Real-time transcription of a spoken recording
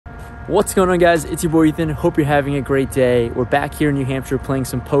What's going on, guys? It's your boy Ethan. Hope you're having a great day. We're back here in New Hampshire playing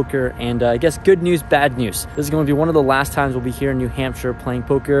some poker, and I guess good news, bad news. This is going to be one of the last times we'll be here in New Hampshire playing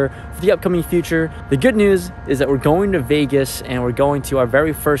poker for the upcoming future. The good news is that we're going to Vegas and we're going to our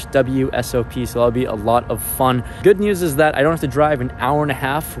very first WSOP, so that'll be a lot of fun. Good news is that I don't have to drive an hour and a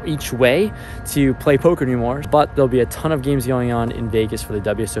half each way to play poker anymore, but there'll be a ton of games going on in Vegas for the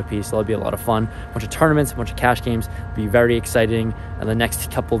WSOP, so that'll be a lot of fun. A bunch of tournaments, a bunch of cash games. It'll be very exciting. And the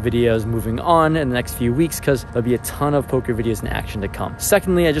next couple videos moving on in the next few weeks, because there'll be a ton of poker videos in action to come.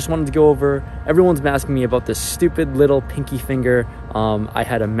 Secondly, I just wanted to go over, everyone's been asking me about this stupid little pinky finger. I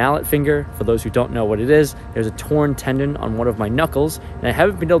had a mallet finger. For those who don't know what it is, there's a torn tendon on one of my knuckles, and I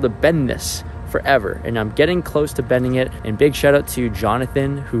haven't been able to bend this forever, and I'm getting close to bending it. And big shout out to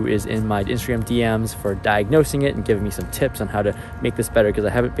Jonathan, who is in my Instagram DMs, for diagnosing it and giving me some tips on how to make this better, because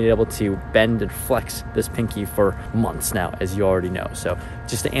I haven't been able to bend and flex this pinky for months now, as you already know. So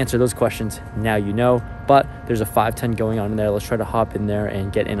just to answer those questions, now you know. But there's a 5-10 going on in there. Let's try to hop in there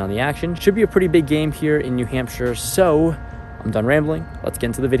and get in on the action. Should be a pretty big game here in New Hampshire. So I'm done rambling. Let's get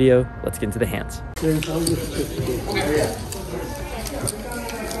into the video. Let's get into the hands.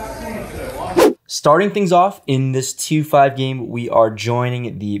 Starting things off in this 2-5 game, we are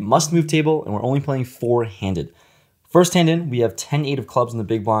joining the must move table, and we're only playing 4-handed. First hand in, we have 10-8 of clubs in the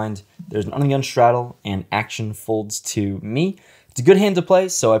big blind. There's an ungun straddle, and action folds to me. It's a good hand to play,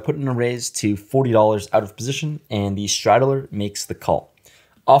 so I put in a raise to $40 out of position, and the straddler makes the call.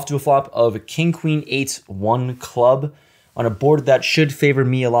 Off to a flop of king, queen, 8, 1 club. On a board that should favor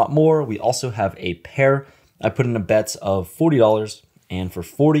me a lot more, we also have a pair. I put in a bet of $40. And for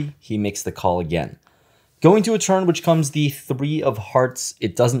 40, he makes the call again. Going to a turn which comes the 3 of hearts,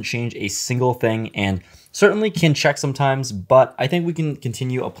 it doesn't change a single thing and certainly can check sometimes, but I think we can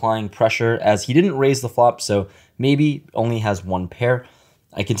continue applying pressure as he didn't raise the flop, so maybe only has 1 pair.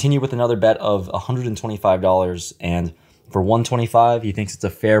 I continue with another bet of $125, and for $125, he thinks it's a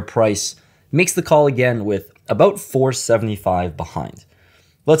fair price. Makes the call again with about $475 behind.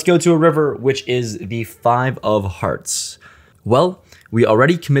 Let's go to a river, which is the 5 of hearts. Well, we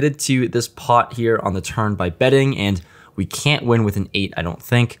already committed to this pot here on the turn by betting, and we can't win with an 8, I don't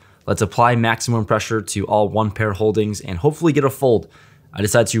think. Let's apply maximum pressure to all 1-pair holdings and hopefully get a fold. I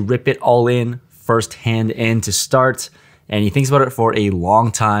decide to rip it all in, first hand in to start, and he thinks about it for a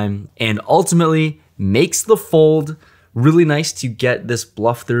long time and ultimately makes the fold. Really nice to get this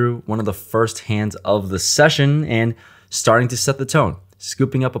bluff through one of the first hands of the session and starting to set the tone.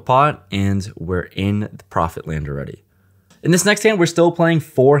 Scooping up a pot, and we're in the profit land already. In this next hand, we're still playing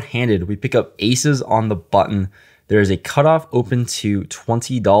 4-handed. We pick up aces on the button. There is a cutoff open to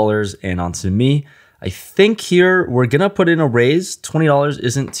 $20 and onto me. I think here we're gonna put in a raise. $20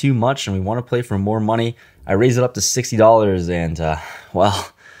 isn't too much and we wanna play for more money. I raise it up to $60 and well,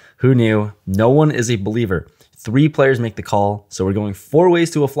 who knew? No one is a believer. 3 players make the call. So we're going 4 ways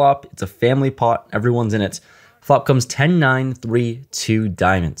to a flop. It's a family pot, everyone's in it. Flop comes 10, 9, 3, 2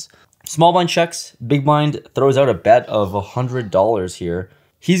 diamonds. Small blind checks, big blind throws out a bet of $100 here.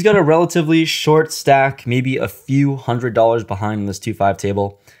 He's got a relatively short stack, maybe a few $100s behind this 2-5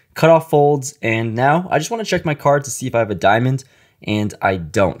 table. Cutoff folds, and now I just want to check my card to see if I have a diamond, and I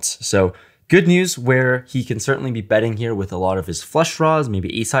don't. So good news where he can certainly be betting here with a lot of his flush draws,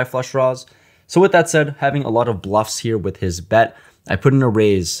 maybe ace-high flush draws. So with that said, having a lot of bluffs here with his bet, I put in a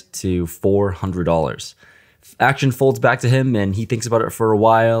raise to $400. Action folds back to him and he thinks about it for a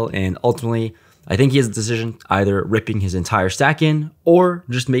while, and ultimately I think he has a decision either ripping his entire stack in or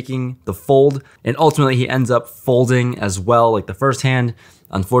just making the fold, and ultimately he ends up folding as well like the first hand.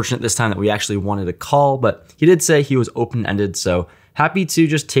 Unfortunate this time that we actually wanted a call, but he did say he was open-ended, so happy to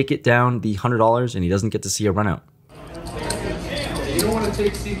just take it down the $100 and he doesn't get to see a run out.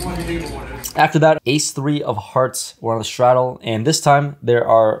 After that, ace-3 of hearts, we're on the straddle, and this time there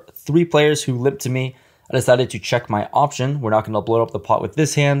are 3 players who limp to me. I decided to check my option. We're not going to blow up the pot with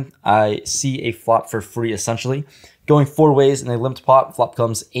this hand. I see a flop for free, essentially. Going 4 ways in a limped pot, flop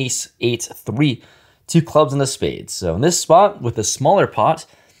comes ace, 8, 3. 2 clubs and a spade. So in this spot, with a smaller pot,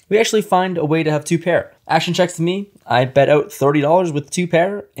 we actually find a way to have 2 pair. Action checks to me. I bet out $30 with 2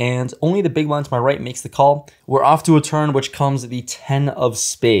 pair, and only the big blind to my right makes the call. We're off to a turn which comes the 10 of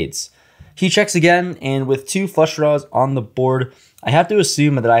spades. He checks again, and with 2 flush draws on the board, I have to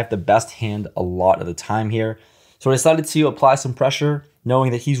assume that I have the best hand a lot of the time here. So I decided to apply some pressure,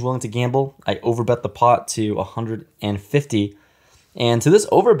 knowing that he's willing to gamble. I overbet the pot to 150. And to this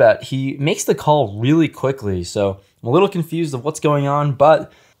overbet, he makes the call really quickly. So I'm a little confused of what's going on,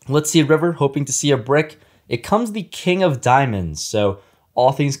 but let's see a river, hoping to see a brick. It comes the king of diamonds. So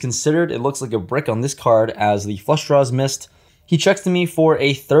all things considered, it looks like a brick on this card as the flush draws missed. He checks to me for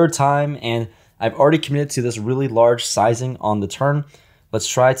a third time, and I've already committed to this really large sizing on the turn. Let's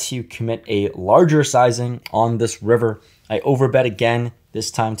try to commit a larger sizing on this river. I overbet again,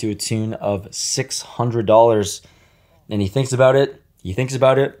 this time to a tune of $600. And he thinks about it, he thinks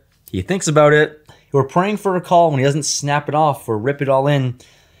about it, he thinks about it. We're praying for a call when he doesn't snap it off or rip it all in.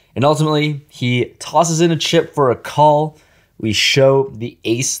 And ultimately, he tosses in a chip for a call. We show the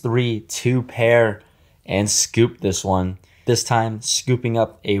ace-3 2-pair and scoop this one. This time, scooping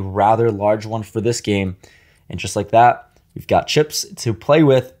up a rather large one for this game. And just like that, we've got chips to play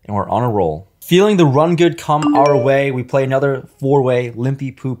with, and we're on a roll. Feeling the run good come our way, we play another 4-way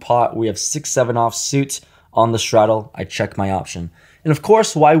Limpy Poo pot. We have 6-7 off suit on the straddle. I check my option. And of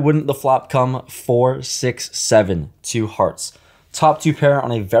course, why wouldn't the flop come 4, 6, 7, 2 hearts? Top 2 pair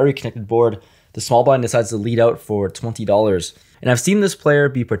on a very connected board. The small blind decides to lead out for $20. And I've seen this player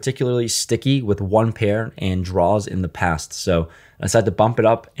be particularly sticky with 1 pair and draws in the past. So I decided to bump it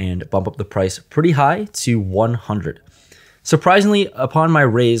up and bump up the price pretty high to 100. Surprisingly, upon my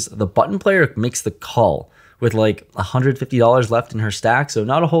raise, the button player makes the call with like $150 left in her stack. So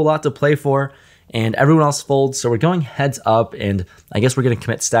not a whole lot to play for. And everyone else folds. So we're going heads up, and I guess we're going to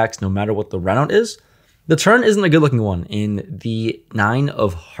commit stacks no matter what the runout is. The turn isn't a good looking one in the 9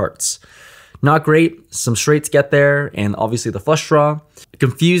 of hearts. Not great. Some straights get there, and obviously the flush draw.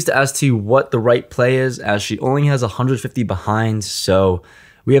 Confused as to what the right play is, as she only has 150 behind. So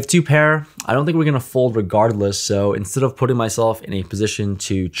we have 2 pair. I don't think we're going to fold regardless. So instead of putting myself in a position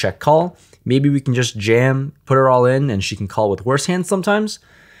to check call, maybe we can just jam, put her all in, and she can call with worse hands sometimes.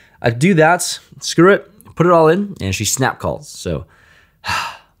 I do that. Screw it. Put it all in, and she snap calls. So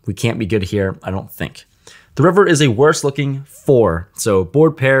we can't be good here, I don't think. The river is a worse looking 4. So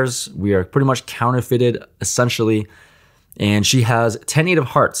board pairs, we are pretty much counterfeited essentially. And she has 10-8 of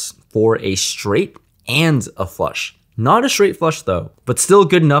hearts for a straight and a flush. Not a straight flush though, but still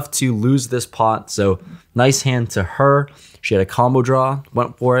good enough to lose this pot. So nice hand to her. She had a combo draw,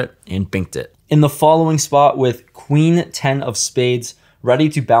 went for it, and binked it. In the following spot with Queen 10 of spades, ready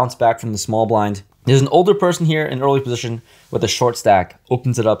to bounce back from the small blind. There's an older person here in early position with a short stack,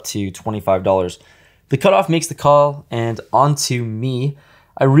 opens it up to $25. The cutoff makes the call, and on to me.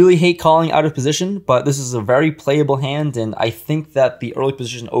 I really hate calling out of position, but this is a very playable hand, and I think that the early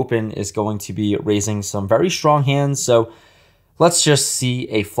position open is going to be raising some very strong hands, so let's just see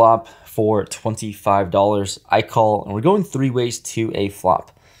a flop for $25. I call, and we're going 3 ways to a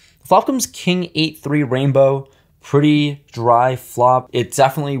flop. The flop comes King 8-3 rainbow, pretty dry flop. It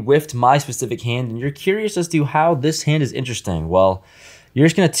definitely whiffed my specific hand, and you're curious as to how this hand is interesting. Well, you're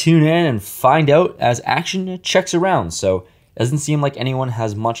just going to tune in and find out as action checks around, so it doesn't seem like anyone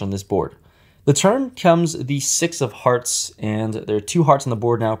has much on this board. The turn comes the 6 of hearts, and there are 2 hearts on the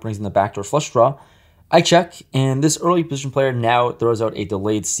board now, brings in the backdoor flush draw. I check, and this early position player now throws out a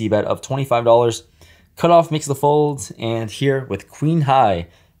delayed c-bet of $25. Cutoff makes the fold, and here with queen high,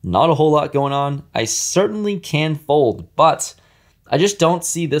 not a whole lot going on. I certainly can fold, but I just don't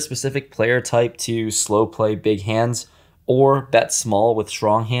see this specific player type to slow play big hands or bet small with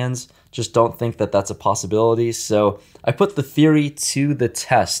strong hands. Just don't think that that's a possibility. So I put the theory to the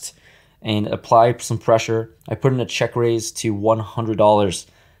test and apply some pressure. I put in a check raise to $100,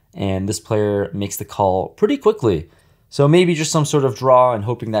 and this player makes the call pretty quickly. So maybe just some sort of draw and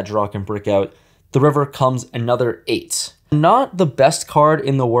hoping that draw can break out. The river comes another 8. Not the best card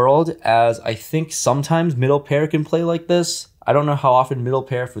in the world, as I think sometimes middle pair can play like this. I don't know how often middle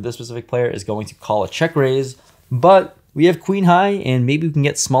pair for this specific player is going to call a check raise, but we have queen high, and maybe we can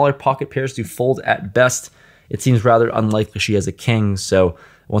get smaller pocket pairs to fold at best. It seems rather unlikely she has a king, so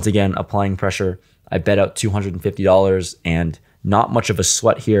once again, applying pressure. I bet out $250, and not much of a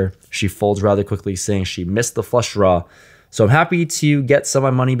sweat here. She folds rather quickly, saying she missed the flush draw. So I'm happy to get some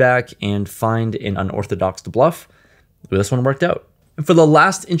of my money back and find an unorthodox to bluff. This one worked out. And for the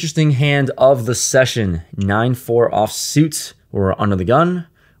last interesting hand of the session, 9-4 offsuit. We're under the gun,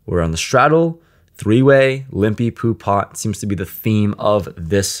 we're on the straddle. 3-way Limpy Poo pot seems to be the theme of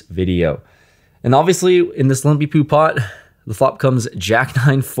this video. And obviously in this Limpy Poo pot, the flop comes Jack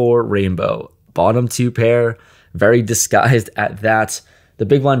 9-4 rainbow. Bottom 2 pair, very disguised at that. The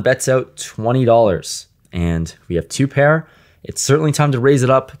big blind bets out $20, and we have 2 pair. It's certainly time to raise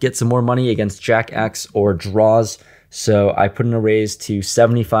it up, get some more money against Jack X or draws. So I put in a raise to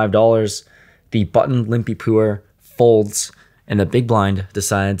 $75. The button Limpy Pooer folds, and the big blind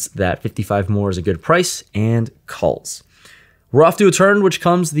decides that 55 more is a good price and calls. We're off to a turn, which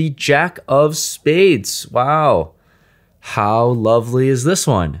comes the Jack of spades. Wow. How lovely is this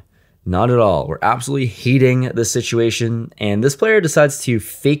one? Not at all. We're absolutely hating this situation, and this player decides to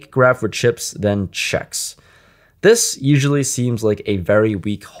fake grab for chips, then checks. This usually seems like a very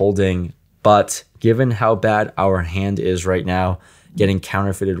weak holding, but given how bad our hand is right now, getting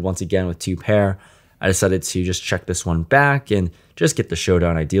counterfeited once again with 2 pair, I decided to just check this one back and just get the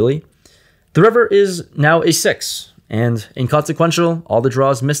showdown ideally. The river is now a 6, and inconsequential, all the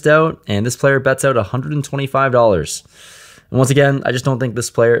draws missed out, and this player bets out $125. And once again, I just don't think this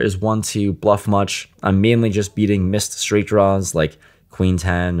player is one to bluff much. I'm mainly just beating missed straight draws like Queen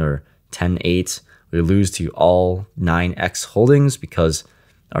 10 or 10-8. We lose to all 9x holdings because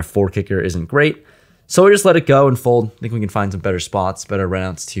our 4 kicker isn't great. So we just let it go and fold. I think we can find some better spots, better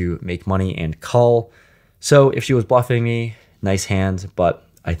runouts to make money and call. So if she was bluffing me, nice hand, but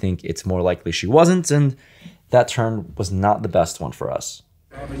I think it's more likely she wasn't, and that turn was not the best one for us.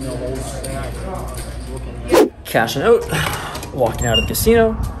 Cashing out, walking out of the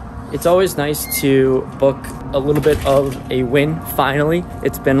casino. It's always nice to book a little bit of a win, finally.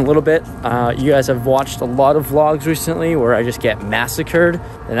 It's been a little bit. You guys have watched a lot of vlogs recently where I just get massacred,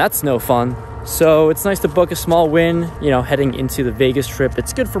 and that's no fun. So it's nice to book a small win, you know, heading into the Vegas trip.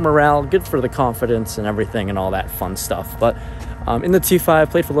 It's good for morale, good for the confidence and everything and all that fun stuff. But in the 2-5,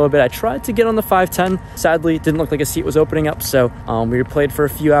 played for a little bit. I tried to get on the 5-10. Sadly, didn't look like a seat was opening up. So we played for a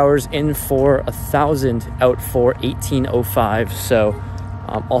few hours, in for 1,000, out for 1,805. So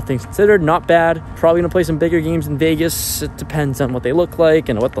all things considered, not bad. Probably gonna play some bigger games in Vegas. It depends on what they look like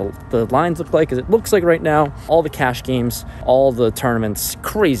and what the lines look like. As it looks like right now, all the cash games, all the tournaments,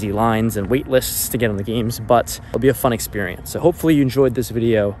 crazy lines and wait lists to get on the games, but it'll be a fun experience. So hopefully you enjoyed this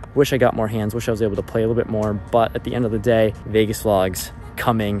video. Wish I got more hands, wish I was able to play a little bit more, but at the end of the day, Vegas vlogs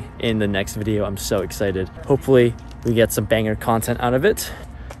coming in the next video. I'm so excited. Hopefully we get some banger content out of it.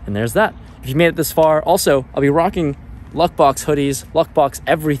 And there's that. If you made it this far, also, I'll be rocking Luck Box hoodies, Luck Box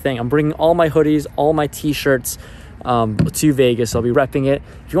everything. I'm bringing all my hoodies, all my t-shirts to Vegas. I'll be repping it.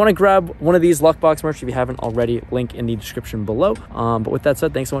 If you want to grab one of these Luck Box merch, if you haven't already, link in the description below. But with that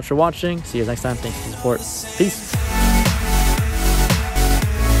said, thanks so much for watching. See you guys next time. Thanks for the support. Peace.